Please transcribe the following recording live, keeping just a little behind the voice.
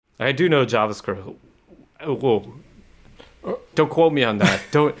I do know JavaScript. Whoa. Don't quote me on that.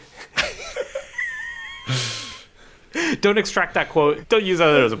 Don't extract that quote. Don't use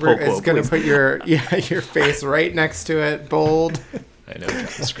that as a pull quote. It's going to put your face right next to it, bold. I know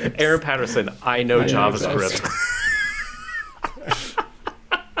JavaScript. Aaron Patterson, I know JavaScript.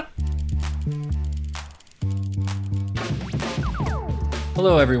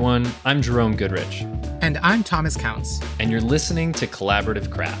 Hello, everyone. I'm Jerome Goodrich. And I'm Thomas Counts. And you're listening to Collaborative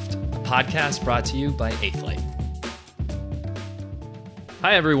Craft, a podcast brought to you by Eighthlight.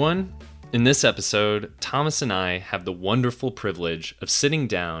 Hi, everyone. In this episode, Thomas and I have the wonderful privilege of sitting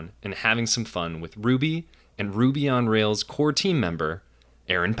down and having some fun with Ruby and Ruby on Rails core team member,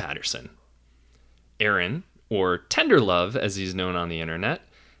 Aaron Patterson. Aaron, or Tenderlove as he's known on the internet,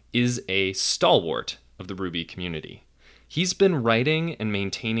 is a stalwart of the Ruby community. He's been writing and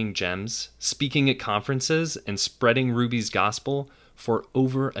maintaining gems, speaking at conferences, and spreading Ruby's gospel for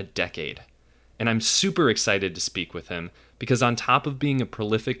over a decade. And I'm super excited to speak with him because on top of being a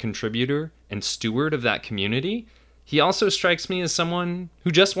prolific contributor and steward of that community, he also strikes me as someone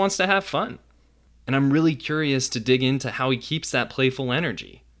who just wants to have fun. And I'm really curious to dig into how he keeps that playful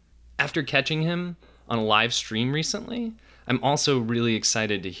energy. After catching him on a live stream recently, I'm also really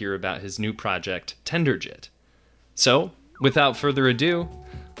excited to hear about his new project, Tenderjit. So, without further ado,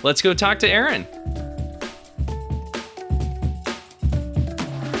 let's go talk to Aaron.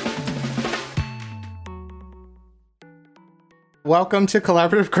 Welcome to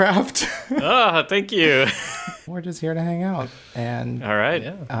Collaborative Craft. Thank you. We're just here to hang out and All right.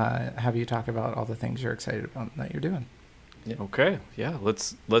 have you talk about all the things you're excited about that you're doing. Okay. Yeah.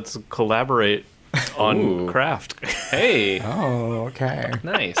 Let's collaborate on craft. Hey. Oh, okay.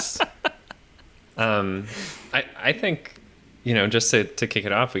 Nice. I think, just to kick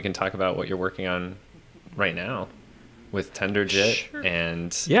it off, we can talk about what you're working on right now with Tenderjit. Sure.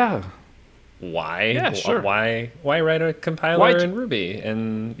 And why? Yeah, sure. Why write a compiler in Ruby?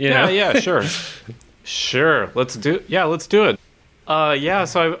 And Yeah, sure. Sure. Let's do it.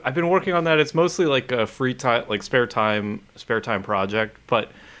 So I've been working on that. It's mostly like a free time, like spare time project. But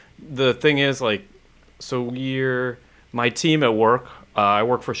the thing is, my team at work, I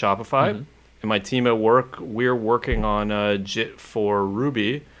work for Shopify. Mm-hmm. And my team at work, we're working on a JIT for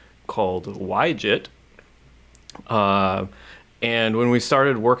Ruby called YJIT. And when we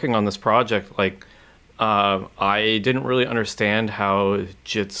started working on this project, I didn't really understand how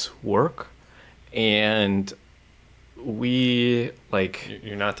JITs work. And we,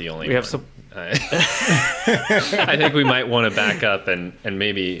 You're not the only we one. have some... I think we might want to back up and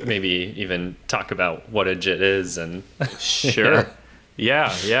maybe even talk about what a JIT is. And Sure.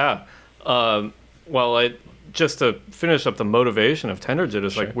 Yeah. Just to finish up the motivation of Tenderjit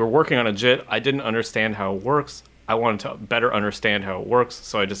is Sure. we're working on a JIT. I didn't understand how it works. I wanted to better understand how it works,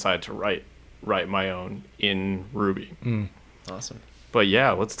 so I decided to write my own in Ruby. Awesome. But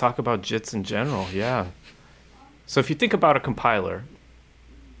yeah, let's talk about JITs in general. Yeah. So if you think about a compiler,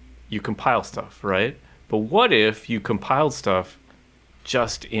 you compile stuff, right? But what if you compiled stuff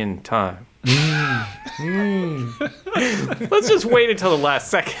just in time? Let's just wait until the last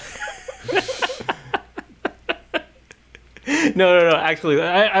second. No. Actually,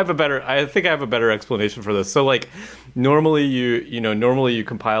 I think I have a better explanation for this. So, normally you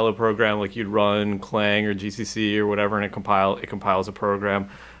compile a program, you'd run Clang or GCC or whatever, and it compiles a program.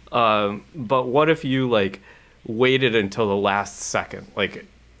 But what if you waited until the last second?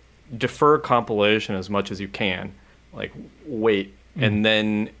 Defer compilation as much as you can. Wait and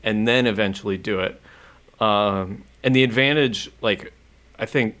then eventually do it. And the advantage, I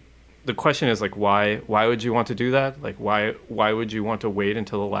think. The question is why would you want to do that? Why would you want to wait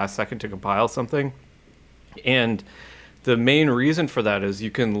until the last second to compile something? And the main reason for that is you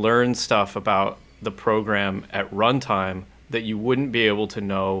can learn stuff about the program at runtime that you wouldn't be able to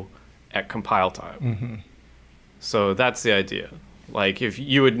know at compile time. Mm-hmm. So that's the idea. If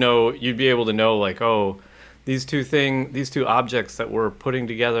you would know, you'd be able to know these two objects that we're putting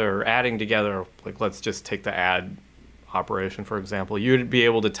together or adding together, let's just take the add operation, for example, you'd be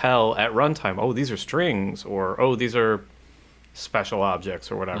able to tell at runtime, oh, these are strings, or oh, these are special objects,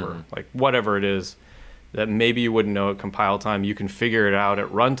 or whatever. Whatever it is that maybe you wouldn't know at compile time, you can figure it out at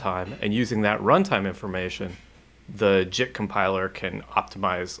runtime, and using that runtime information, the JIT compiler can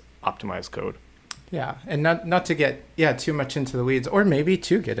optimize code. Yeah, and not to get too much into the weeds, or maybe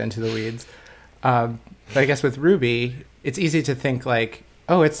to get into the weeds. But I guess with Ruby, it's easy to think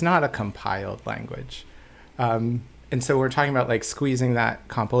it's not a compiled language. And so we're talking about squeezing that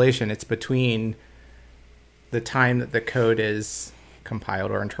compilation. It's between the time that the code is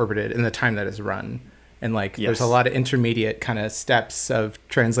compiled or interpreted and the time that is run. And like, Yes. there's a lot of intermediate kind of steps of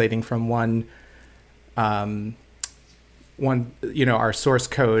translating from one, our source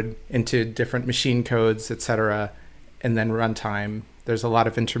code into different machine codes, etc., and then runtime. There's a lot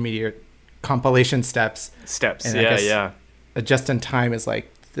of intermediate compilation steps. And I guess a just-in-time is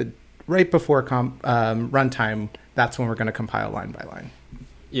like right before runtime. That's when we're going to compile line by line.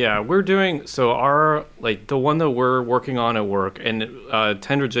 Yeah, we're doing so. Our like the one that we're working on at work, and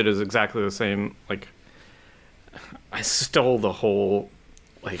Tenderjit is exactly the same. Like, I stole the whole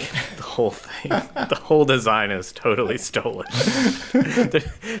thing. The whole design is totally stolen.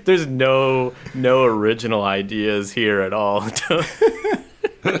 There's no original ideas here at all.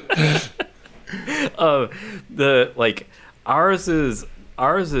 Ours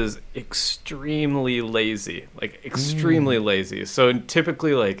is extremely lazy, lazy. So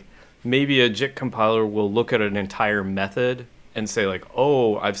typically, like, maybe a JIT compiler will look at an entire method and say, like,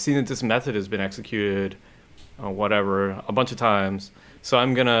 oh, I've seen that this method has been executed, whatever, a bunch of times. So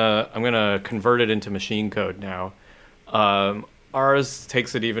I'm gonna convert it into machine code now. Ours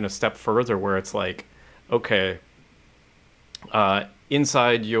takes it even a step further, where it's like, okay,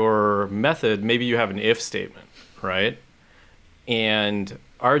 inside your method, maybe you have an if statement, right? And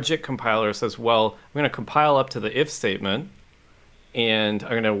our JIT compiler says, well, I'm going to compile up to the if statement, and I'm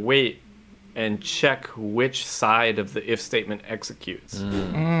going to wait and check which side of the if statement executes,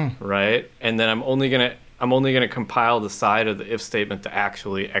 right? And then I'm only going to compile the side of the if statement that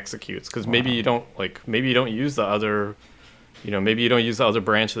actually executes, because maybe you don't use the other, maybe you don't use the other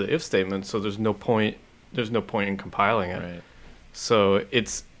branch of the if statement, so there's no point in compiling it. Right. So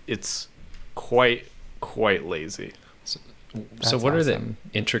it's quite lazy. So what are the awesome.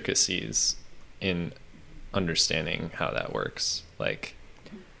 intricacies in understanding how that works? Like,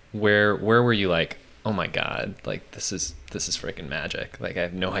 where were you like, oh my God, like this is freaking magic. Like, I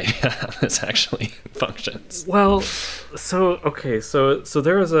have no idea how this actually functions. Well, so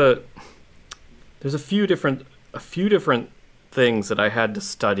there's a few different things that I had to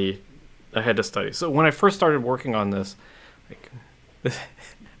study. So when I first started working on this, like,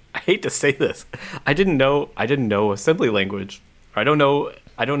 I hate to say this, I didn't know assembly language. I don't know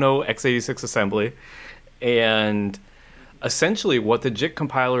x86 assembly, and essentially what the JIT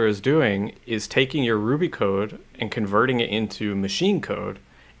compiler is doing is taking your Ruby code and converting it into machine code,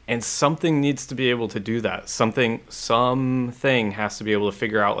 and something needs to be able to do that. Something has to be able to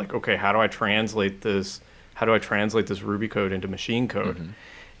figure out, like, okay, how do I translate this Ruby code into machine code? Mm-hmm.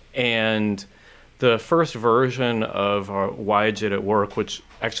 And the first version of our YJIT at work, which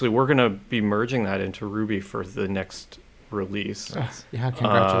actually we're going to be merging that into Ruby for the next release. Yeah,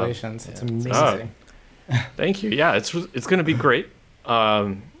 congratulations. It's amazing. Thank you. Yeah, it's going to be great. But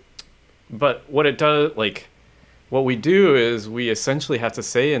what it does, like, what we do is we essentially have to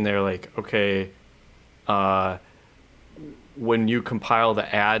say in there, like, okay, when you compile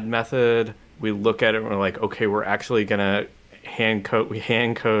the add method, we look at it and we're like, okay, we're actually going to hand code,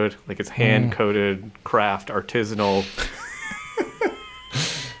 like, it's hand coded craft artisanal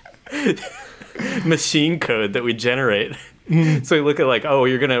machine code that we generate. So we look at, like, oh,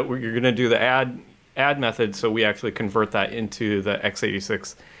 you're gonna do the add method, so we actually convert that into the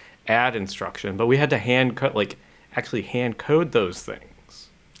x86 add instruction. But we had to hand code those things.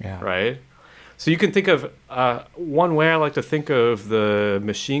 Yeah. Right. So you can think of one way I like to think of the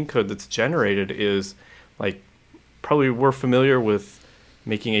machine code that's generated is, like, probably we're familiar with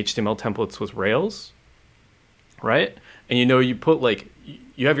making HTML templates with Rails, right? And you put, like,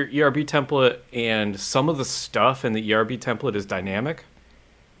 you have your ERB template, and some of the stuff in the ERB template is dynamic.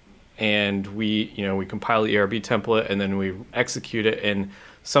 And we compile the ERB template and then we execute it, and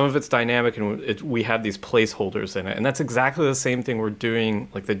some of it's dynamic, and we have these placeholders in it. And that's exactly the same thing we're doing,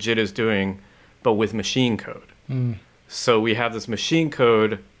 like the JIT is doing, but with machine code. So we have this machine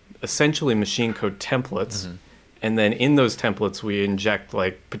code, essentially machine code templates. Mm-hmm. And then in those templates, we inject,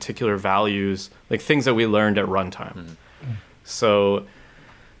 like, particular values, like things that we learned at runtime. Mm-hmm. So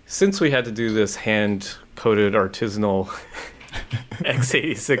since we had to do this hand-coded artisanal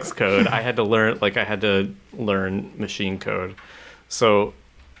x86 code, I had to learn machine code. So,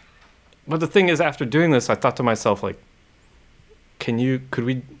 but the thing is, after doing this, I thought to myself, like,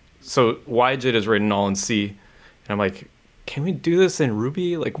 so YJIT is written all in C, and I'm like, can we do this in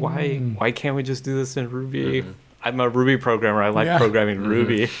Ruby? Like, why can't we just do this in Ruby? Mm-hmm. I'm a Ruby programmer. I like programming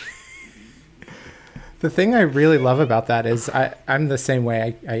Ruby. The thing I really love about that is I'm the same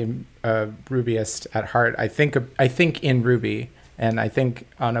way. I'm a Rubyist at heart. I think in Ruby, and I think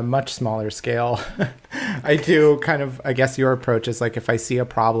on a much smaller scale. I do kind of, I guess your approach is, like, if I see a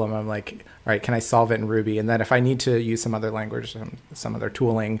problem, I'm like, all right? Can I solve it in Ruby? And then if I need to use some other language, some other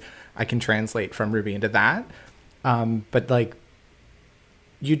tooling, I can translate from Ruby into that. But like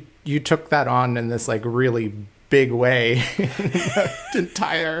you took that on in this like really big way, the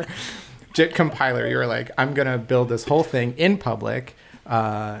entire JIT compiler. You were like, I'm going to build this whole thing in public,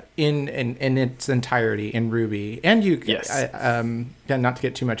 in its entirety in Ruby. And you, yes. Again, not to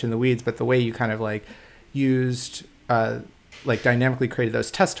get too much in the weeds, but the way you kind of like used, like dynamically created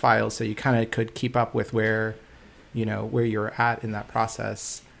those test files so you kind of could keep up with where you're at in that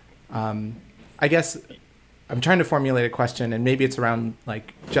process. I guess I'm trying to formulate a question, and maybe it's around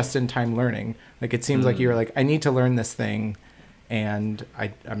like just-in-time learning. Like it seems like you're like, I need to learn this thing, and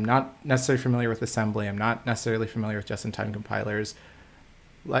I'm not necessarily familiar with assembly. I'm not necessarily familiar with just-in-time compilers.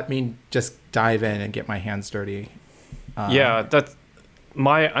 Let me just dive in and get my hands dirty. Yeah,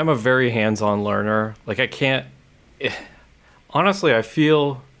 I'm a very hands-on learner. Like I can't. Honestly, I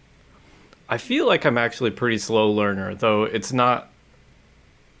feel like I'm actually a pretty slow learner, though it's not.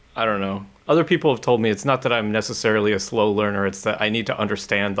 I don't know. Other people have told me it's not that I'm necessarily a slow learner. It's that I need to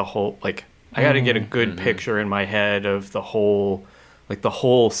understand the whole, like, I got to get a good picture in my head of the whole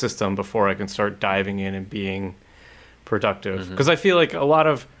system before I can start diving in and being productive. Because I feel like a lot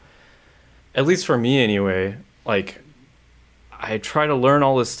of, at least for me anyway, like, I try to learn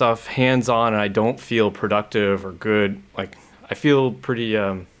all this stuff hands-on and I don't feel productive or good. Like, I feel pretty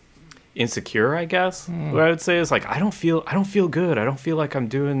insecure, I guess. What I would say is like I don't feel good. I don't feel like I'm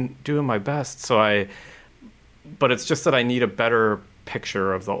doing my best. But it's just that I need a better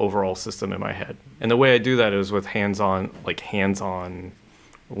picture of the overall system in my head. And the way I do that is with hands-on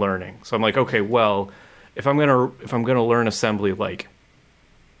learning. So I'm like, okay, well, if I'm gonna learn assembly, like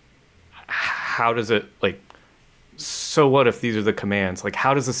how does it, like, so what if these are the commands? Like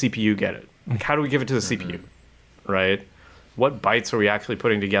how does the CPU get it? Like how do we give it to the CPU? Right? What bytes are we actually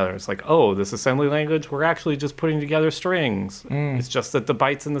putting together? It's like, oh, this assembly language, we're actually just putting together strings. It's just that the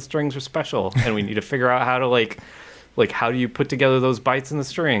bytes and the strings are special, and we need to figure out how to like how do you put together those bytes and the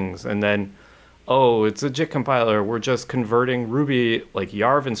strings? And then, oh, it's a JIT compiler. We're just converting Ruby like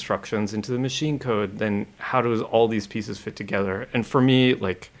YARV instructions into the machine code. Then how does all these pieces fit together? And for me,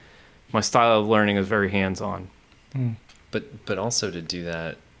 like my style of learning is very hands-on. But also to do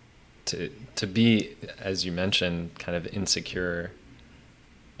that, to be, as you mentioned, kind of insecure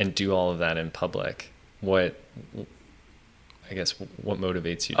and do all of that in public, what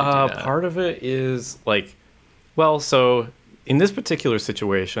motivates you to do that? Part of it is like, well, so in this particular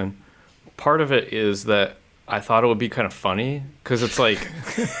situation, part of it is that I thought it would be kind of funny because it's like,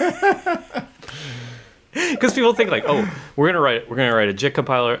 because people think like, oh, we're gonna write a JIT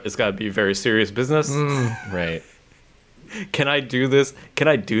compiler. It's got to be very serious business, right? Can I do this? Can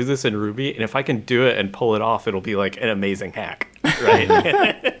I do this in Ruby? And if I can do it and pull it off, it'll be like an amazing hack, right?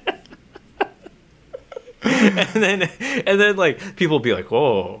 and then like people will be like,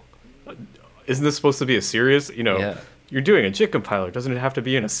 "Whoa, isn't this supposed to be a serious? You're doing a JIT compiler. Doesn't it have to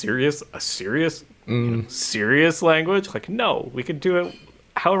be in a serious serious language? Like, no, we can do it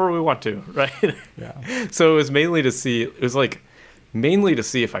however we want to, right? Yeah. So it was mainly to see. It was like mainly to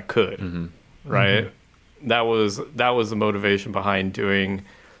see if I could, right? That was the motivation behind doing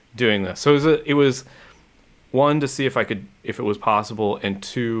this. So it was one, to see if it was possible, and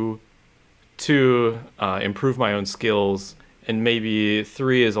two, to improve my own skills, and maybe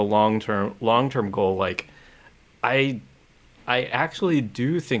three is a long-term goal. Like I actually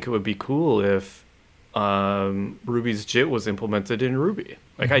do think it would be cool if Ruby's JIT was implemented in Ruby.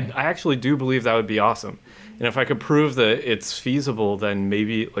 Like I actually do believe that would be awesome. And if I could prove that it's feasible, then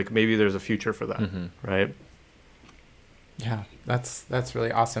maybe there's a future for that, right? Yeah, that's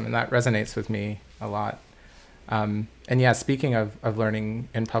really awesome, and that resonates with me a lot. And yeah, speaking of learning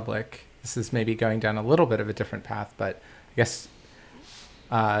in public, this is maybe going down a little bit of a different path, but I guess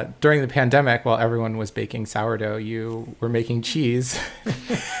during the pandemic, while everyone was baking sourdough, you were making cheese.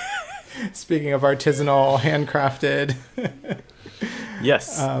 Speaking of artisanal, handcrafted.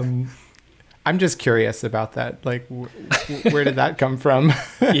 Yes. I'm just curious about that. Like, where did that come from?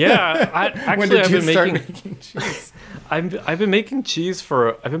 Yeah, when did you start making cheese? I've been making cheese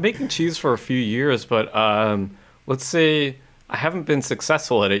for a few years, but let's say I haven't been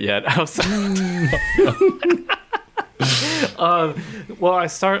successful at it yet. Well, I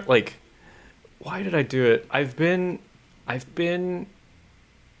start like, why did I do it? I've been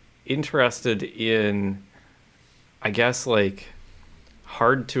interested in, I guess, like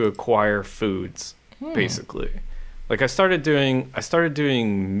hard to acquire foods, basically. Like I started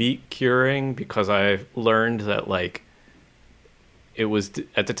doing meat curing because I learned that like it was,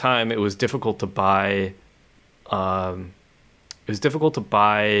 at the time, it was difficult to buy it was difficult to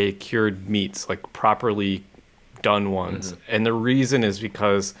buy cured meats, like properly done ones. And the reason is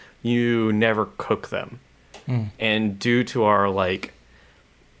because you never cook them. And due to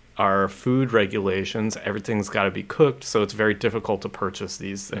our food regulations, everything's got to be cooked, so it's very difficult to purchase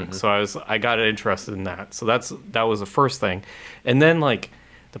these things. So I got interested in that. So that was the first thing. And then like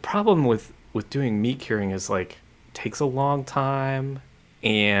the problem with doing meat curing is like it takes a long time,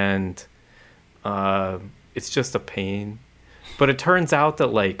 and it's just a pain. But it turns out that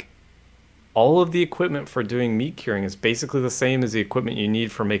like all of the equipment for doing meat curing is basically the same as the equipment you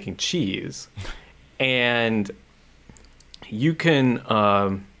need for making cheese. And you can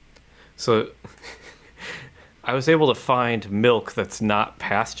so I was able to find milk that's not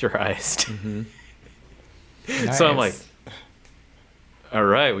pasteurized. Nice. So I'm like, all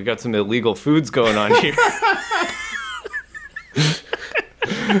right, we got some illegal foods going on here.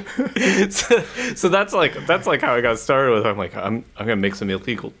 so that's like how I got started with. I'm like, I'm gonna make some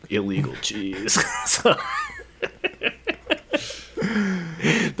illegal cheese. So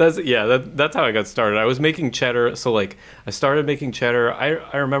that's how I got started. I was making cheddar. So like I started making cheddar.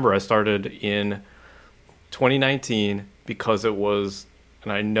 I remember I started in 2019 because it was,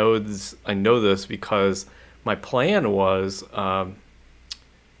 and I know this because my plan was I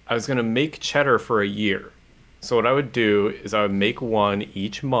was gonna make cheddar for a year. So what I would do is I would make one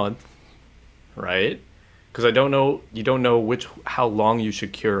each month, right? Because you don't know how long you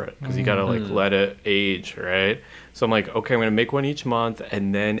should cure it, because you gotta like let it age, right? So I'm like, okay, I'm gonna make one each month,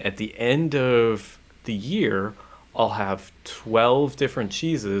 and then at the end of the year, I'll have 12 different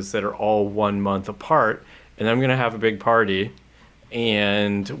cheeses that are all 1 month apart, and I'm gonna have a big party,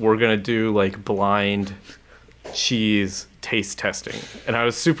 and we're gonna do like blind cheese taste testing. And I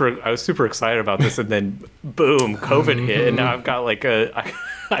was super excited about this, and then boom, COVID hit, and now I've got like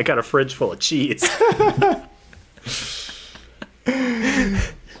I got a fridge full of cheese.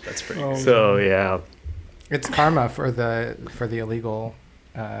 That's pretty cool. So yeah, It's karma for the illegal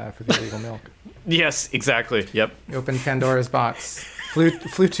milk. yes, exactly. Yep. You opened Pandora's box.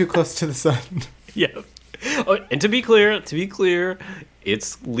 Flew too close to the sun. Yep. Oh, and to be clear,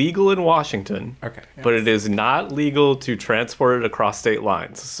 it's legal in Washington. Okay. But it is not legal to transport it across state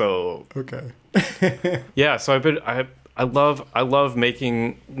lines. So Okay. yeah, so I love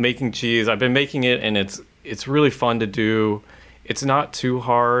making cheese. I've been making it, and it's really fun to do. It's not too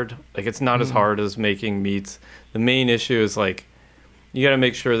hard. Like, it's not as hard as making meats. The main issue is like you got to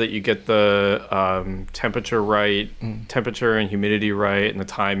make sure that you get the temperature right, temperature and humidity right, and the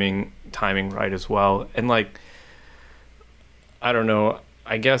timing right as well. And like, I don't know,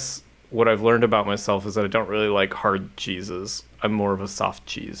 I guess what I've learned about myself is that I don't really like hard cheeses. I'm more of a soft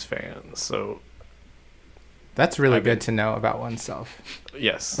cheese fan. So That's really good to know about oneself.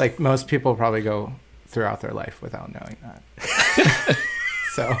 yes. Like, most people probably go throughout their life without knowing that.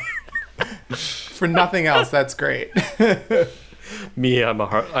 So, for nothing else, that's great. Me, I'm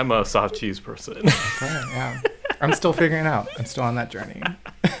a soft cheese person. Yeah. I'm still figuring it out. I'm still on that journey.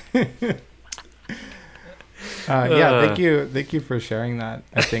 Thank you for sharing that.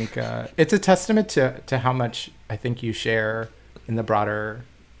 I think it's a testament to how much I think you share in the broader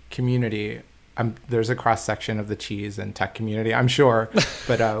community. There's a cross section of the cheese and tech community, I'm sure,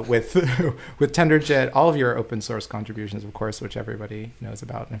 but with TenderJit, all of your open source contributions, of course, which everybody knows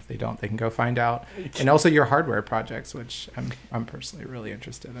about, and if they don't, they can go find out, and also your hardware projects, which I'm personally really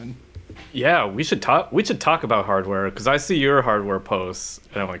interested in. Yeah, we should talk about hardware, because I see your hardware posts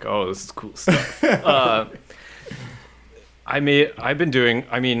and I'm like, oh, this is cool stuff.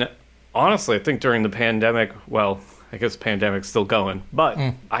 Honestly, I think during the pandemic, well, I guess the pandemic's still going, but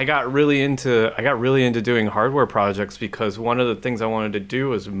I got really into doing hardware projects, because one of the things I wanted to do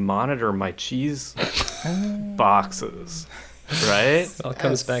was monitor my cheese boxes, right? It all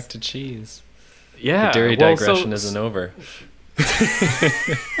comes back to cheese. Yeah. The dairy digression isn't over.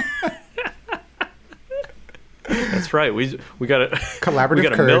 That's right. We got to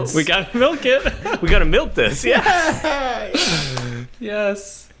Collaborative curds. We got to milk it. We got to milk this. Yeah.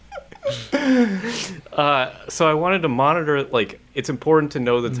 Yes. So I wanted to monitor, like, it's important to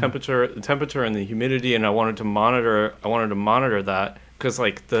know the temperature and the humidity, and I wanted to monitor that, because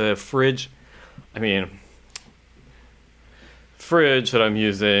like the fridge that I'm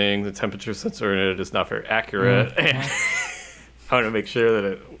using, the temperature sensor in it is not very accurate. And I want to make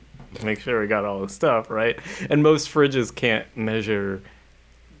sure we got all the stuff right. And most fridges can't measure.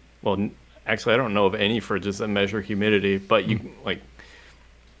 Well, actually, I don't know of any fridges that measure humidity, but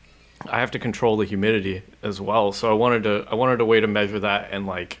I have to control the humidity as well. So I wanted a way to measure that and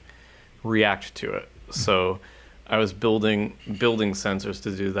like react to it. So I was building sensors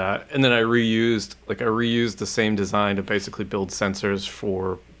to do that, and then I reused the same design to basically build sensors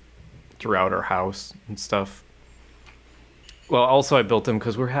for throughout our house and stuff. Well, also I built them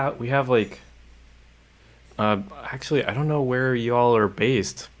because we have like actually I don't know where y'all are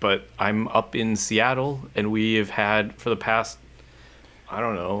based, but I'm up in Seattle, and we have had for the past, I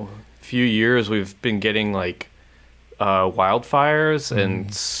don't know, few years we've been getting like wildfires,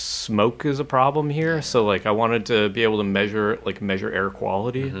 and smoke is a problem here. So like I wanted to be able to measure air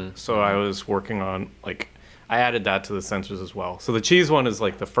quality. So I was working on like I added that to the sensors as well. So the cheese one is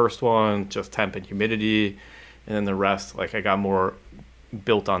like the first one, just temp and humidity, and then the rest like I got more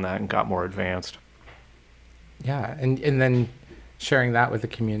built on that and got more advanced. Yeah, and then sharing that with the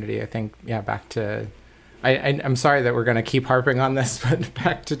community, I think, back to, I'm sorry that we're going to keep harping on this, but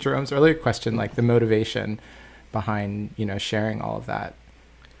back to Jerome's earlier question, like the motivation behind, sharing all of that.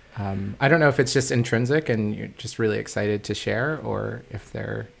 I don't know if it's just intrinsic and you're just really excited to share, or if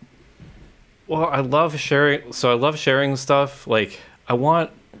they're... Well, I love sharing. So I love sharing stuff. Like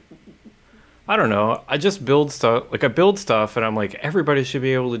I don't know. I just build stuff. Like I build stuff and I'm like, everybody should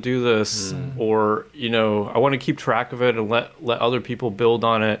be able to do this. Or, I want to keep track of it and let other people build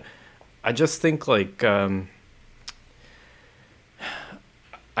on it. I just think like, I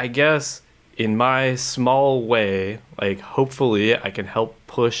guess in my small way, like hopefully I can help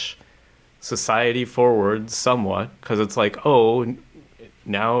push society forward somewhat. 'Cause it's like, oh,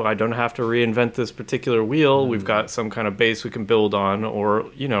 now I don't have to reinvent this particular wheel. We've got some kind of base we can build on, or,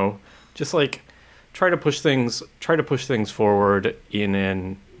 just like try to push things forward in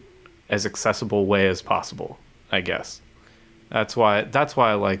an as accessible way as possible, I guess. That's why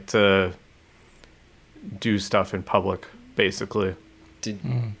I like to do stuff in public, basically.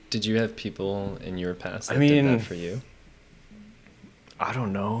 Did you have people in your past that did that for you? I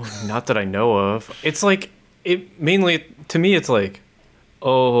don't know. Not that I know of. It's like, mainly, to me, it's like,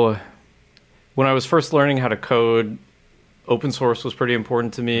 when I was first learning how to code, open source was pretty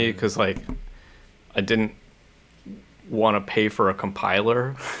important to me because like I didn't want to pay for a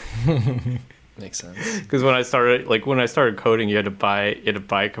compiler. Makes sense. Because when I started coding, you had to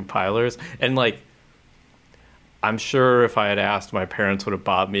buy compilers, and like I'm sure if I had asked, my parents would have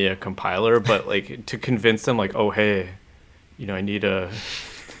bought me a compiler, but like to convince them like, oh hey, I need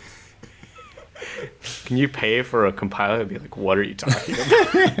can you pay for a compiler? I'd be like, what are you talking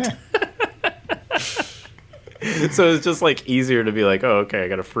about? So it's just like easier to be like, oh, okay, I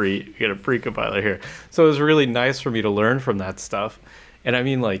got a free compiler here. So it was really nice for me to learn from that stuff. And I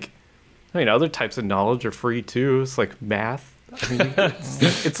mean, other types of knowledge are free too. It's like math. I mean,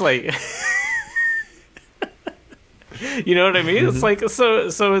 it's like, you know what I mean? It's like, so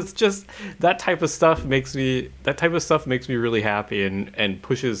it's just that type of stuff makes me really happy and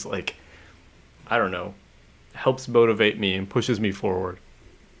pushes, like, I don't know, helps motivate me and pushes me forward.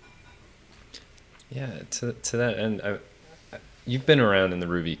 Yeah, to that end, you've been around in the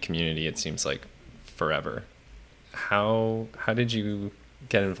Ruby community, it seems like, forever. How did you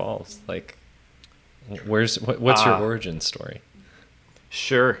get involved? Like, what's your origin story?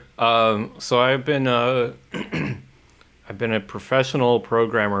 Sure. So I've been a professional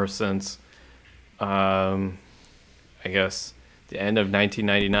programmer since, I guess, the end of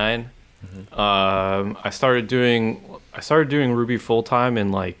 1999. I started doing Ruby full time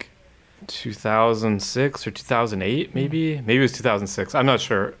in like 2006 or 2008, maybe it was 2006. I'm not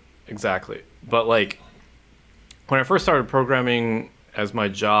sure exactly, but like when I first started programming as my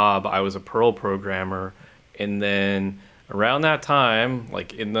job, I was a Perl programmer, and then around that time,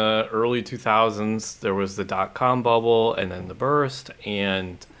 like in the early 2000s, there was the .com bubble and then the burst,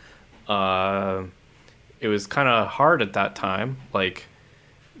 and it was kind of hard at that time. Like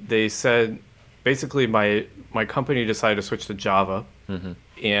they said, basically my company decided to switch to Java.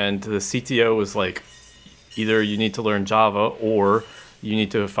 And the CTO was like, either you need to learn Java or you need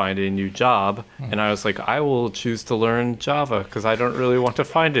to find a new job. And I was like, I will choose to learn Java because I don't really want to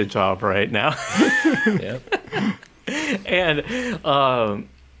find a job right now. Yep. And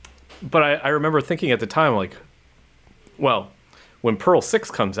but I remember thinking at the time, like, well, when Perl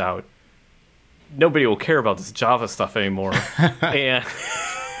 6 comes out, nobody will care about this Java stuff anymore. And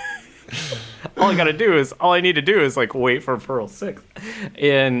all I need to do is like wait for Perl 6.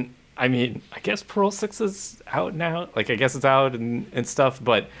 And I mean, I guess Perl 6 is out now. Like, I guess it's out and stuff,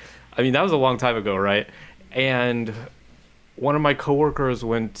 but I mean, that was a long time ago, right? And one of my coworkers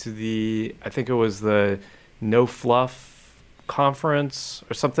went to I think it was the No Fluff conference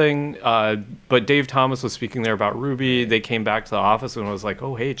or something. But Dave Thomas was speaking there about Ruby. They came back to the office and was like,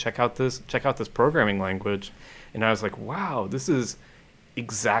 oh, hey, check out this programming language. And I was like, wow, this is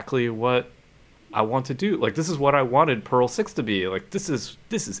exactly what I want to do. Like, this is what I wanted Perl 6 to be. Like, this is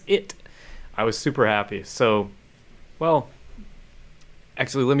it. I was super happy. So, well,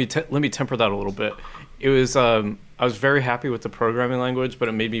 actually, let me temper that a little bit. It was I was very happy with the programming language, but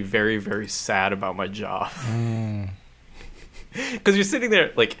it made me very, very sad about my job. Because you're sitting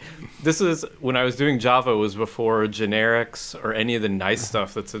there, like, this is when I was doing Java, was before generics or any of the nice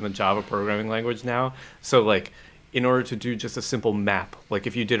stuff that's in the Java programming language now. So, like, in order to do just a simple map, like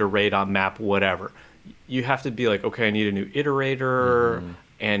if you did array.map, whatever, you have to be like, okay, I need a new iterator,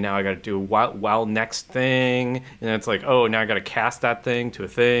 and now I got to do a while next thing, and then it's like, oh, now I got to cast that thing to a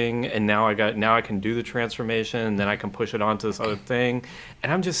thing, and now I can do the transformation, and then I can push it onto this other thing,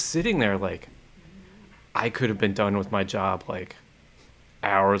 and I'm just sitting there like, I could have been done with my job like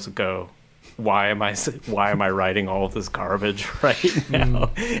hours ago. Why am I writing all of this garbage right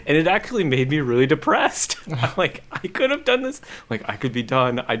now? And it actually made me really depressed. I'm like, I could have done this. Like, I could be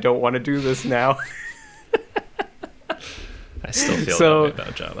done. I don't want to do this now. I still feel that way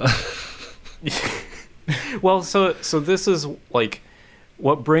about Java. Well, so this is like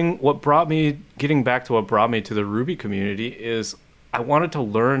getting back to what brought me to the Ruby community is I wanted to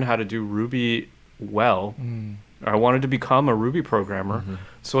learn how to do Ruby well. I wanted to become a Ruby programmer.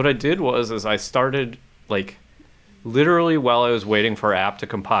 So what I did was I started like literally while I was waiting for app to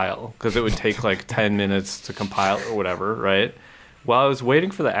compile, because it would take like 10 minutes to compile or whatever, right? While I was waiting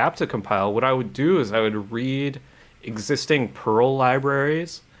for the app to compile, what I would do is I would read existing Perl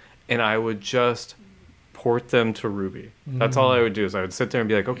libraries and I would just port them to Ruby. That's all I would do is I would sit there and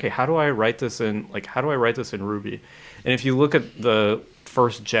be like, okay, how do I write this in Ruby? And if you look at the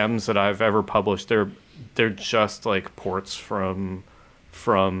first gems that I've ever published, they're just like ports from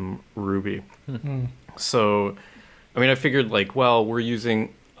Ruby. So, I mean, I figured like, well,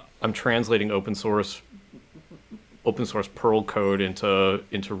 I'm translating open source Perl code into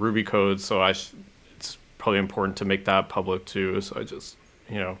Ruby code, so it's probably important to make that public too. So I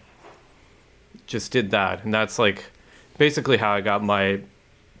just did that, and that's like basically how I got my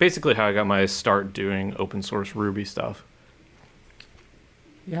start doing open source Ruby stuff.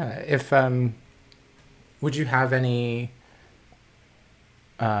 Yeah. If would you have any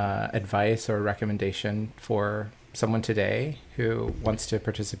advice or recommendation for someone today who wants to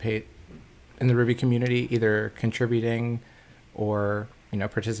participate in the Ruby community, either contributing or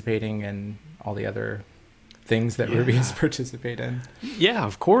participating in all the other things that Ruby has participate in? Yeah,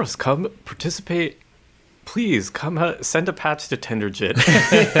 of course. Come participate. Please come out, send a patch to TenderJit.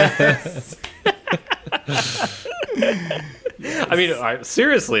 Yes. I mean,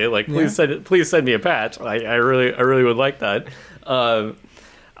 seriously, like, please send me a patch. I really would like that.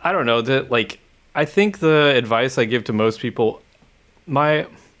 I don't know that. Like, I think the advice I give to most people, the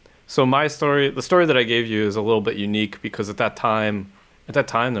story that I gave you is a little bit unique because at that time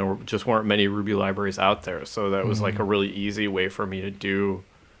there just weren't many Ruby libraries out there, so that was like a really easy way for me to do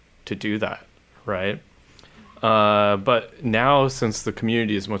that, right? But now, since the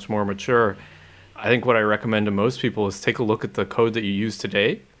community is much more mature, I think what I recommend to most people is take a look at the code that you use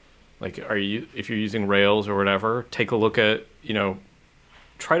today. Like, if you're using Rails or whatever, take a look at,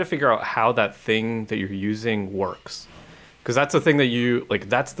 try to figure out how that thing that you're using works. Because that's the thing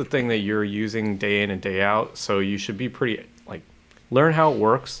that's the thing that you're using day in and day out. So you should be learn how it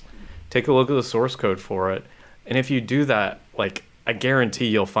works, take a look at the source code for it. And if you do that, I guarantee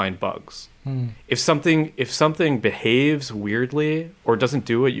you'll find bugs. If something behaves weirdly or doesn't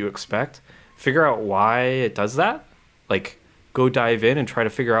do what you expect, figure out why it does that. Go dive in and try to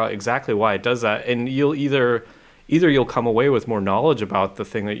figure out exactly why it does that. And you'll either you'll come away with more knowledge about the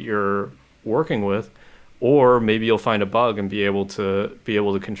thing that you're working with, or maybe you'll find a bug and be able to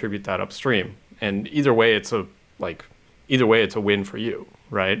contribute that upstream. And either way, it's a win for you,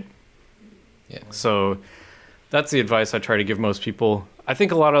 right? Yeah. So that's the advice I try to give most people. I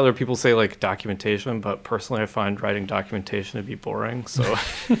think a lot of other people say documentation, but personally I find writing documentation to be boring. So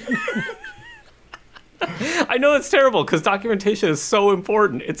I know it's terrible because documentation is so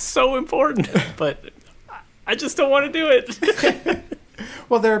important. It's so important, but I just don't want to do it.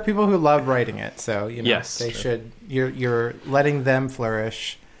 Well, there are people who love writing it, so yes, they should. You're letting them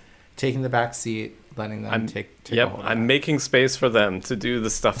flourish, taking the back seat, letting them take Yep, a hold of I'm that. making space for them to do the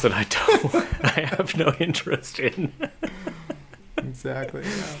stuff that I have no interest in. Exactly.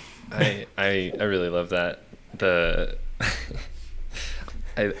 I really love that.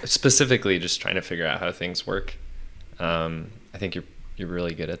 I specifically just trying to figure out how things work. I think you're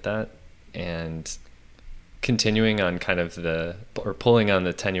really good at that, and continuing on kind of pulling on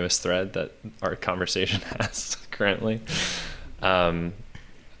the tenuous thread that our conversation has currently.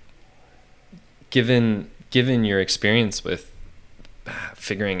 Given your experience with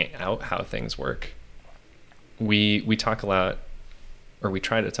figuring out how things work. We talk a lot, or we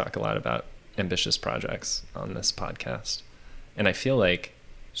try to talk a lot about ambitious projects on this podcast. And I feel like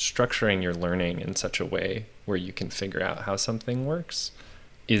structuring your learning in such a way where you can figure out how something works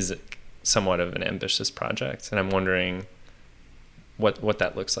is somewhat of an ambitious project. And I'm wondering what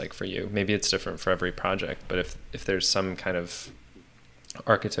that looks like for you. Maybe it's different for every project, but if there's some kind of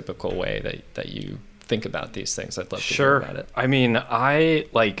archetypical way that you think about these things, I'd love to hear about it. I mean,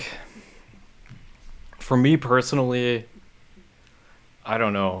 for me personally, I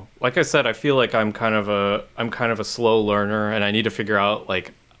don't know. Like I said, I feel like I'm kind of a slow learner, and I need to figure out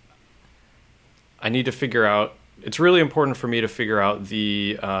it's really important for me to figure out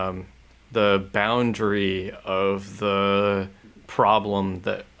the boundary of the problem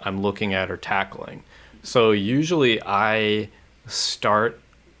that I'm looking at or tackling. So usually I start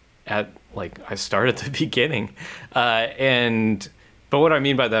at the beginning, but what I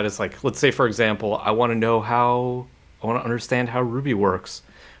mean by that is, like, let's say for example, I want to understand how Ruby works.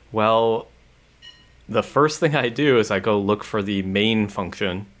 Well, the first thing I do is I go look for the main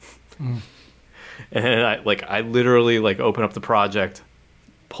function. And I literally open up the project,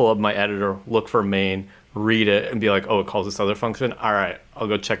 pull up my editor, look for main, read it, and be like, oh, it calls this other function. All right, I'll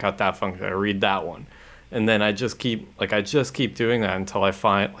go check out that function. I read that one. And then I just keep doing that until I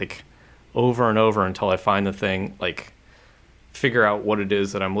find, over and over until I find the thing, figure out what it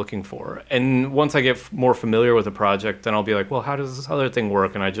is that I'm looking for. And once I get more familiar with the project, then I'll be like, well, how does this other thing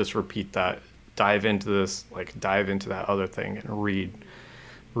work? And I just repeat that, dive into that other thing and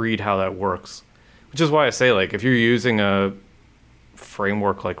read how that works. Which is why I say, if you're using a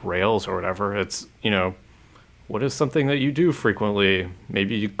framework like Rails or whatever, it's, what is something that you do frequently?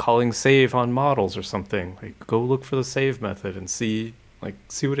 Maybe calling save on models or something. Go look for the save method and see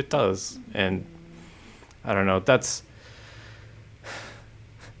what it does. And I don't know, that's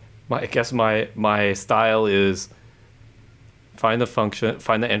I guess my style is find the function,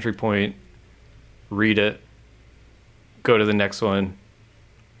 find the entry point, read it, go to the next one,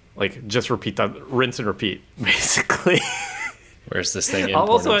 just repeat that, rinse and repeat, basically. Where's this thing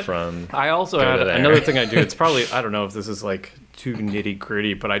imported from? I also add another thing I do. It's probably, I don't know if this is too nitty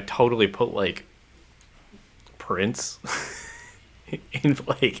gritty, but I totally put prints in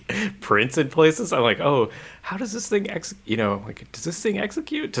prints in places. I'm like, oh, how does this thing does this thing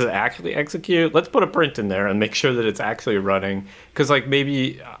execute? Does it actually execute? Let's put a print in there and make sure that it's actually running. Because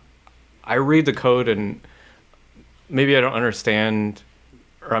maybe I read the code and maybe I don't understand,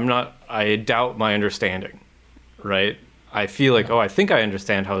 or I doubt my understanding, right? I feel I think I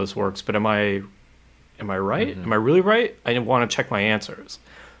understand how this works, but am I right? Mm-hmm. Am I really right? I want to check my answers.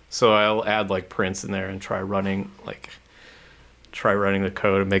 So I'll add prints in there and try running the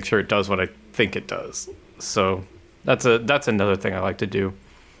code and make sure it does what I think it does. So that's another thing I like to do.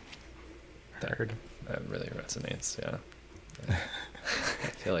 That really resonates, yeah. I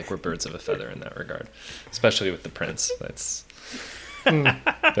feel like we're birds of a feather in that regard, especially with the prints.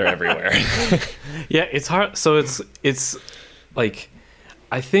 They're everywhere. Yeah, it's hard. So it's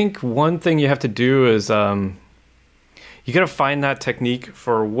I think one thing you have to do is you got to find that technique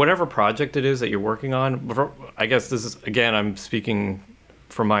for whatever project it is that you're working on. I guess this is, again, I'm speaking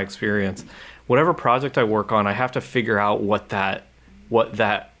from my experience. Whatever project I work on, I have to figure out what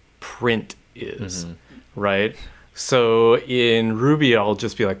that print is, right? So in Ruby, I'll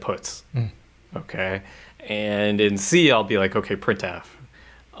just be puts, okay? And in C, I'll be okay, printf.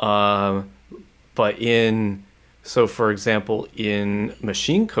 So for example, in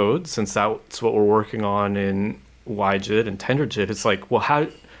machine code, since that's what we're working on in YJIT and TenderJIT, it's well,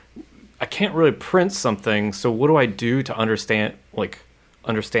 I can't really print something, so what do I do to understand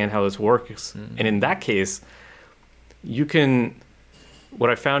how this works? And in that case, what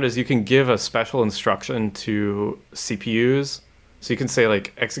I found is you can give a special instruction to CPUs. So you can say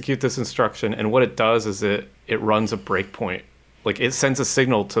execute this instruction, and what it does is it runs a breakpoint. It sends a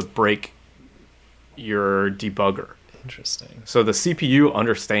signal to break your debugger. Interesting. So the CPU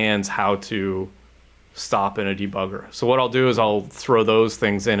understands how to stop in a debugger. So what I'll do is I'll throw those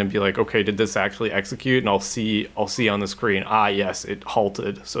things in and be okay, did this actually execute? And I'll see on the screen, yes, it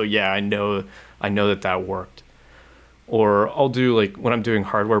halted. So yeah, I know that worked. Or I'll do when I'm doing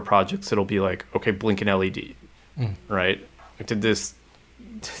hardware projects, it'll be okay, blink an LED, right? Is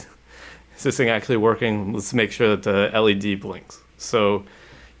this thing actually working? Let's make sure that the LED blinks. So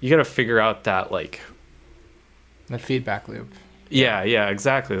you got to figure out that the feedback loop. Yeah,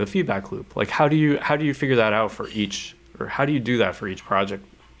 exactly. The feedback loop. How do you figure that out for each, or how do you do that for each project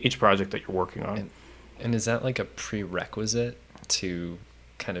that you're working on? And is that a prerequisite to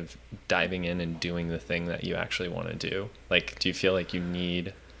kind of diving in and doing the thing that you actually want to do? Like, do you feel like you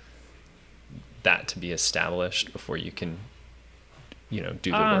need that to be established before you can, do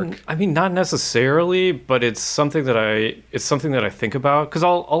the work? I mean, not necessarily, but it's something that I think about, because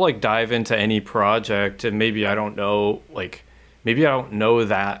I'll like dive into any project and maybe I don't know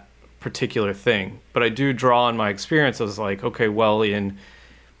that particular thing, but I do draw on my experience as like, okay, well, in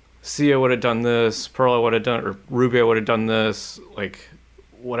C I would have done this, Perl I would have done, or Ruby I would have done this, like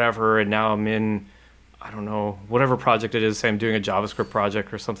whatever, and now I'm in, I don't know, whatever project it is, say I'm doing a JavaScript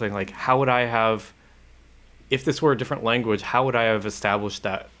project or something, like how would I have, if this were a different language, how would I have established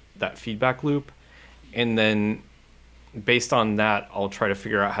that feedback loop? And then based on that, I'll try to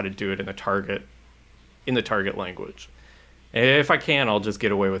figure out how to do it in the target language. And if I can, I'll just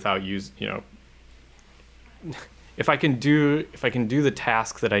get away without if I can do the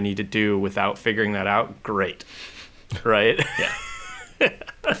task that I need to do without figuring that out, great. Right? Yeah.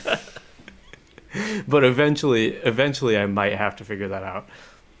 But eventually I might have to figure that out.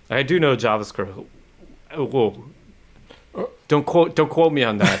 I do know JavaScript. Whoa. Don't quote me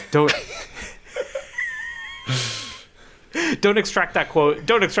on that. Don't extract that quote.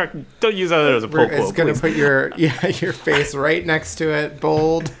 Don't use that as a pull quote. It's going to put your face right next to it,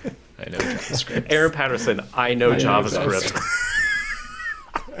 bold. I know JavaScript. Aaron Patterson, I know JavaScript.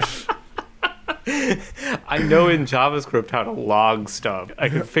 I know in JavaScript how to log stuff. I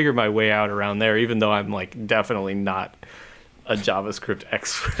can figure my way out around there, even though I'm like definitely not a JavaScript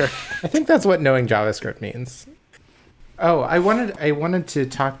expert. I think that's what knowing JavaScript means. Oh, I wanted to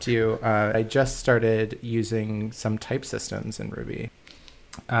talk to you. I just started using some type systems in Ruby.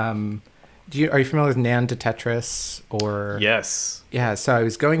 Are you familiar with Nan to Tetris or? Yes. Yeah. So I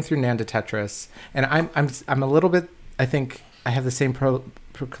was going through Nan to Tetris, and I'm a little bit. I think I have the same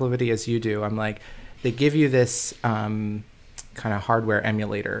proclivity as you do. I'm like, they give you this kind of hardware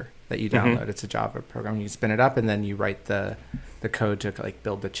emulator that you download. Mm-hmm. It's a Java program. You spin it up, and then you write the code to like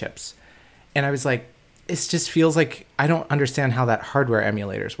build the chips. And I was like, it just feels like I don't understand how that hardware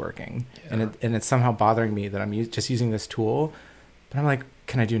emulator is working, yeah. and it's somehow bothering me that I'm just using this tool. But I'm like,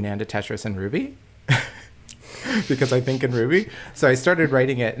 can I do Nan to Tetris in Ruby? Because I think in Ruby. So I started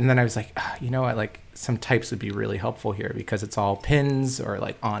writing it, and then I was like, you know what? Like some types would be really helpful here because it's all pins or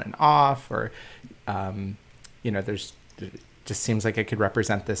like on and off, or it just seems like I could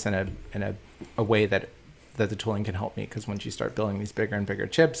represent this in a way that the tooling can help me, because once you start building these bigger and bigger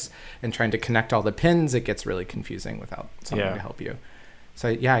chips and trying to connect all the pins, it gets really confusing without something to help you. So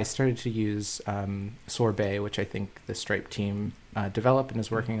I started to use Sorbet, which I think the Stripe team developed and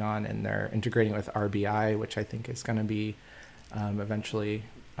is working on, and they're integrating with RBI, which I think is going to be eventually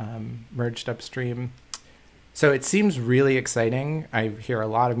merged upstream. So it seems really exciting. I hear a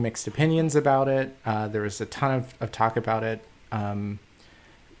lot of mixed opinions about it. There was a ton of talk about it in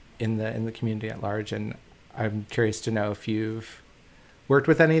the community at large, and I'm curious to know if you've worked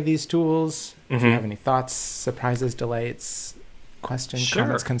with any of these tools, if you have any thoughts, surprises, delights, questions,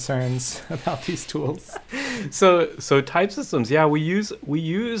 comments, concerns about these tools. So type systems, we use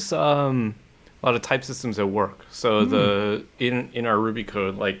a lot of type systems at work. So in our Ruby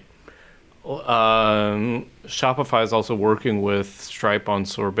code, like Shopify is also working with Stripe on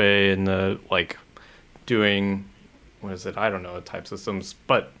Sorbet and doing, what is it? I don't know, type systems,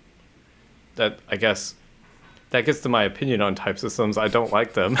 but that, I guess, that gets to my opinion on type systems. I don't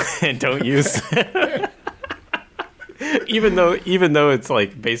like them and don't use even though it's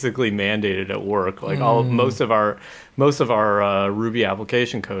like basically mandated at work. Like most of our Ruby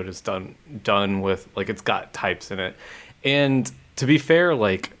application code is done with, like, it's got types in it. And to be fair,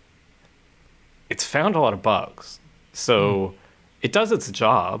 like, it's found a lot of bugs. So it does its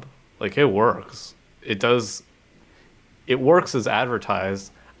job. Like, it works. It works as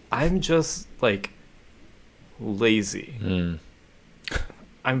advertised. I'm just like lazy.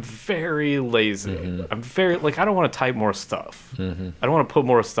 I'm very lazy. I'm very, like, I don't want to type more stuff. I don't want to put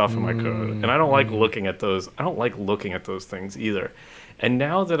more stuff in my code. And I don't like looking at those. I don't like looking at those things either. And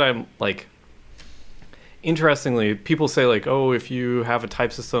now that I'm like, interestingly, people say like, oh, if you have a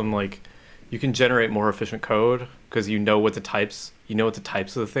type system, like, you can generate more efficient code because you know what the types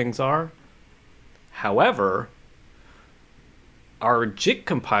of the things are. However, our JIT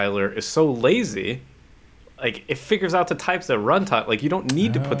compiler is so lazy, like, it figures out the types at runtime. Like, you don't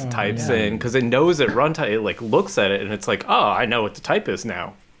need to put the types in because it knows at runtime. It like looks at it and it's like, oh, I know what the type is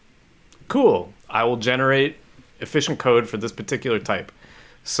now. Cool. I will generate efficient code for this particular type.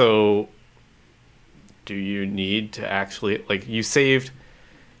 So do you need to actually, like,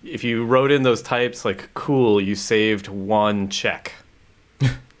 if you wrote in those types, like, cool, you saved one check.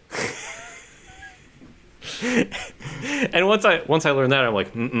 And once I learned that, I'm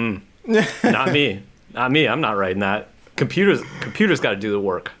like, not me. I'm not writing that. Computers got to do the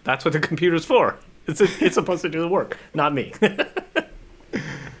work. That's what the computer's for. It's supposed to do the work, not me.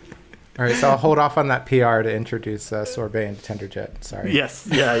 All right, so I'll hold off on that PR to introduce Sorbet and Tenderjet. Sorry. Yes.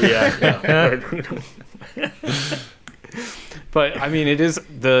 Yeah. But I mean, it is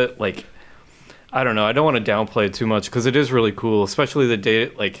the like. I don't know. I don't want to downplay it too much because it is really cool, especially the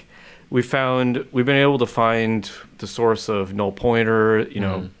data. Like, we've been able to find the source of null pointer,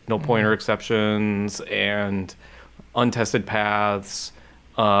 null pointer exceptions and untested paths,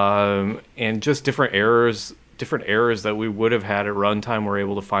 and just different errors that we would have had at runtime. We're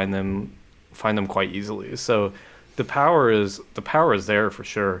able to find them quite easily. So the power is there for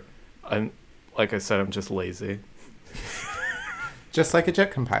sure. Like I said, I'm just lazy. Just like a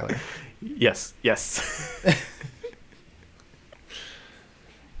Jet compiler. Yes.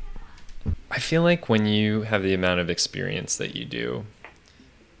 I feel like when you have the amount of experience that you do,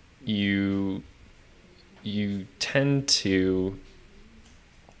 you tend to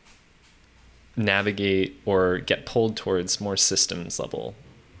navigate or get pulled towards more systems level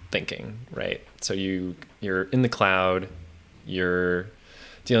thinking, right? So you're in the cloud, you're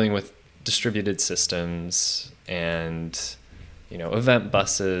dealing with distributed systems and event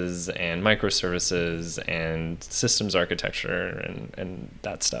buses and microservices and systems architecture and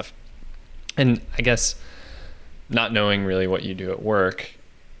that stuff. And I guess not knowing really what you do at work,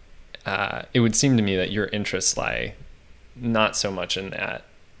 it would seem to me that your interests lie not so much in that,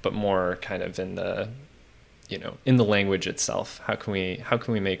 but more kind of in the, in the language itself. How can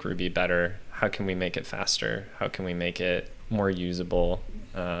we make Ruby better? How can we make it faster? How can we make it more usable?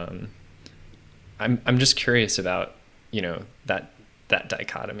 I'm just curious about that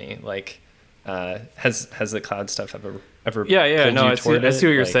dichotomy. Like, has the cloud stuff ever pulled no, you I see toward what it?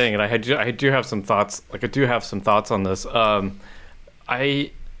 you're saying, and I do have some thoughts. Like, I do have some thoughts on this.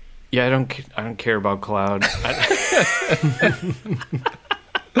 I don't care about cloud.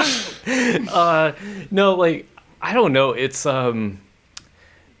 No, like, I don't know. It's I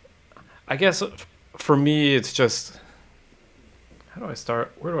guess for me, it's just, how do I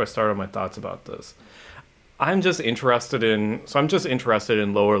start? Where do I start on my thoughts about this? I'm just interested in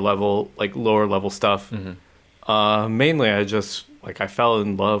lower level stuff. Mm-hmm. Mainly, I fell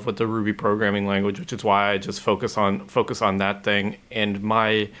in love with the Ruby programming language, which is why I just focus on that thing. And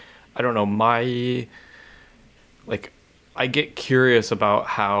I get curious about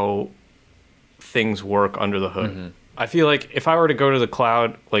how things work under the hood. Mm-hmm. I feel like if I were to go to the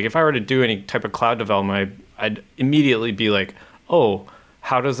cloud, like if I were to do any type of cloud development, I'd immediately be like, oh,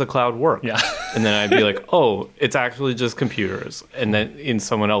 how does the cloud work? Yeah. And then I'd be like, oh, it's actually just computers. And then in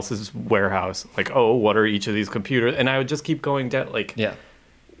someone else's warehouse, like, oh, what are each of these computers? And I would just keep going down, like,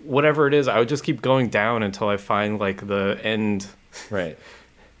 whatever it is, I would just keep going down until I find like the end. Right.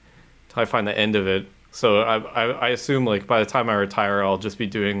 Until I find the end of it. So I assume like by the time I retire, I'll just be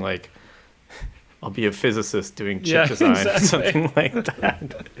doing like, I'll be a physicist doing chip design or something like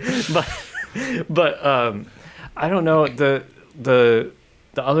that. But I don't know. The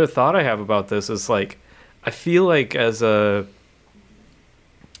other thought I have about this is like, I feel like I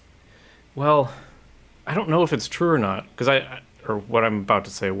don't know if it's true or not, or what I'm about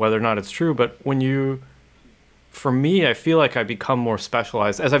to say, whether or not it's true, but for me, I feel like I become more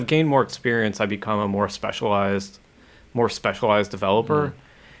specialized. As I've gained more experience, I become a more specialized developer. Mm.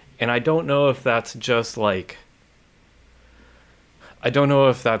 And I don't know if that's just like, I don't know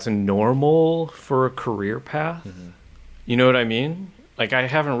if that's normal for a career path. Mm-hmm. You know what I mean? Like, I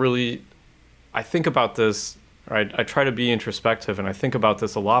think about this, or I try to be introspective and I think about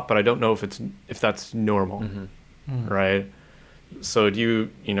this a lot, but I don't know if that's normal. Mm-hmm. Mm-hmm. Right? So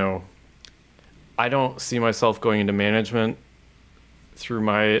I don't see myself going into management through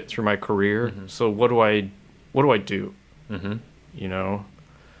my career. Mm-hmm. So what do I do? Mm-hmm.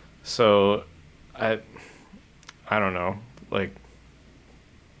 So I don't know. Like,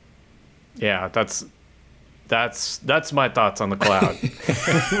 yeah, that's my thoughts on the cloud.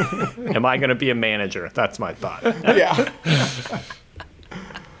 Am I going to be a manager? That's my thought. Yeah.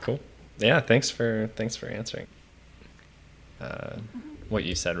 Cool. Yeah. Thanks for answering. What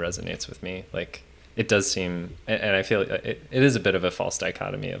you said resonates with me. Like, it does seem, and I feel it is a bit of a false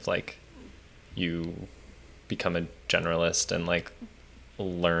dichotomy of like, you become a generalist and like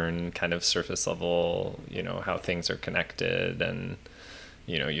learn kind of surface level, how things are connected, and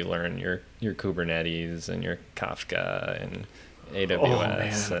you learn your Kubernetes and your Kafka and AWS. Oh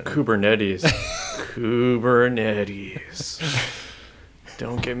man, Kubernetes.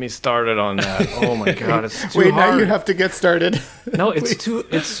 Don't get me started on that. Oh my god, it's too hard. Wait, now you have to get started. No, it's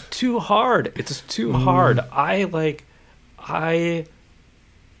too hard. It's too hard. I I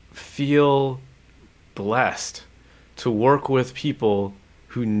feel blessed to work with people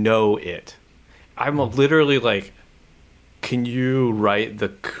who know it. I'm literally like, can you write the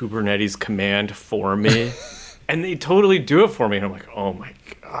Kubernetes command for me? And they totally do it for me. And I'm like, oh my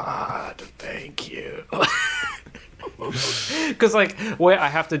God, thank you. Because like, what I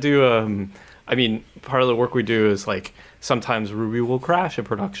have to do, I mean, part of the work we do is like, sometimes Ruby will crash in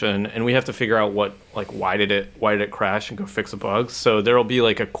production, and we have to figure out what, like, why did it crash and go fix the bugs. So there'll be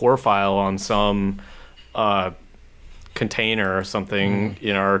like a core file on some container or something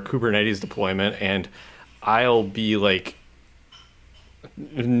in our Kubernetes deployment, and I'll be like,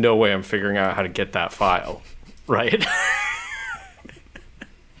 no way I'm figuring out how to get that file, right?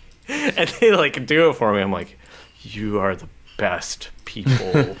 And they like do it for me. I'm like, you are the best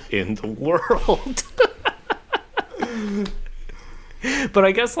people in the world. But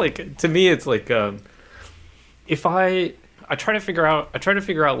I guess like to me it's like if I try to figure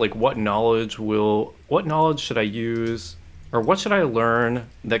out like what knowledge should I use, or what should I learn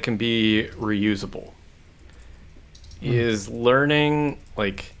that can be reusable. Is learning,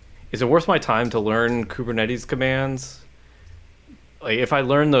 like, is it worth my time to learn Kubernetes commands? Like, if I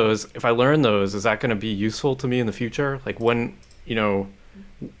learn those, is that going to be useful to me in the future? Like, when, you know,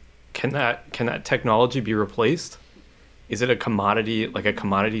 can that technology be replaced? Is it a commodity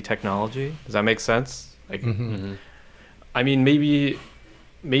technology? Does that make sense? Like, I mean,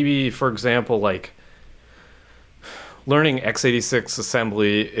 maybe for example, like, learning x86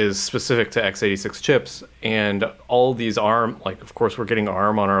 assembly is specific to x86 chips, and all these ARM, like, of course, we're getting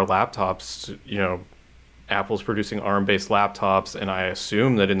ARM on our laptops. You know, Apple's producing ARM-based laptops, and I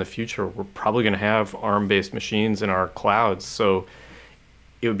assume that in the future we're probably going to have ARM-based machines in our clouds. So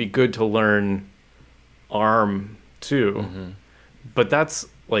it would be good to learn ARM too. But that's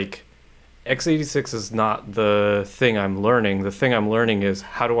like, x86 is not the thing I'm learning. The thing I'm learning is,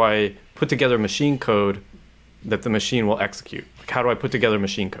 how do I put together machine code that the machine will execute? Like, how do I put together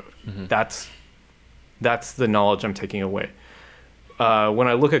machine code? That's the knowledge I'm taking away. When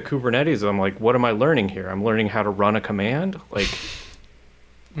I look at Kubernetes, I'm like, what am I learning here? I'm learning how to run a command. Like,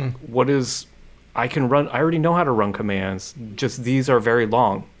 I already know how to run commands. Just these are very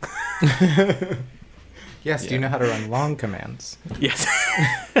long. Yes, do you know how to run long commands? Yes.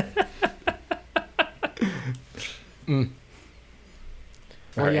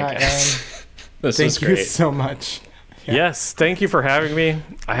 Well, Right, yeah, guys. This thank was great. you so much. Yeah. Yes, thank you for having me.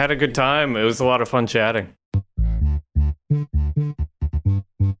 I had a good time. It was a lot of fun chatting.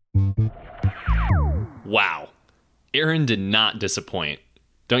 Wow. Aaron did not disappoint.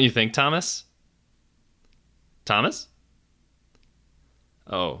 Don't you think, Thomas? Thomas?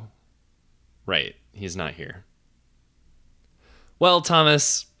 Oh, right. He's not here. Well,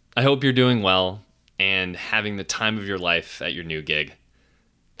 Thomas, I hope you're doing well and having the time of your life at your new gig.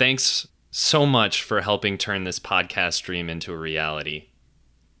 Thanks so much for helping turn this podcast dream into a reality.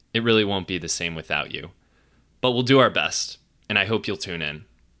 It really won't be the same without you. But we'll do our best, and I hope you'll tune in.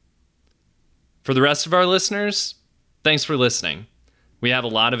 For the rest of our listeners, thanks for listening. We have a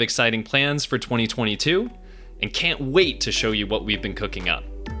lot of exciting plans for 2022 and can't wait to show you what we've been cooking up.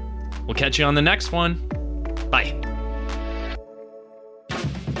 We'll catch you on the next one. Bye.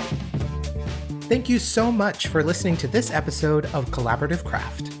 Thank you so much for listening to this episode of Collaborative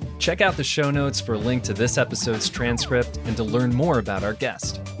Craft. Check out the show notes for a link to this episode's transcript and to learn more about our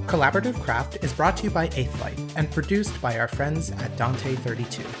guest. Collaborative Craft is brought to you by Eighthlight and produced by our friends at Dante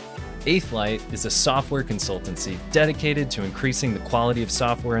 32. Eighthlight is a software consultancy dedicated to increasing the quality of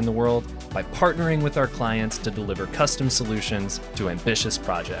software in the world by partnering with our clients to deliver custom solutions to ambitious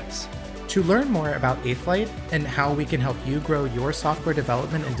projects. To learn more about Eighthlight and how we can help you grow your software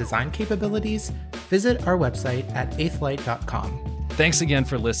development and design capabilities, visit our website at eighthlight.com. Thanks again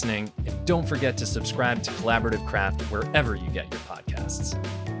for listening, and don't forget to subscribe to Collaborative Craft wherever you get your podcasts.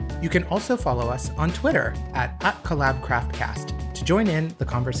 You can also follow us on Twitter at @CollabCraftCast to join in the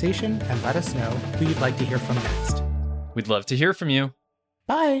conversation and let us know who you'd like to hear from next. We'd love to hear from you.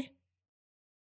 Bye!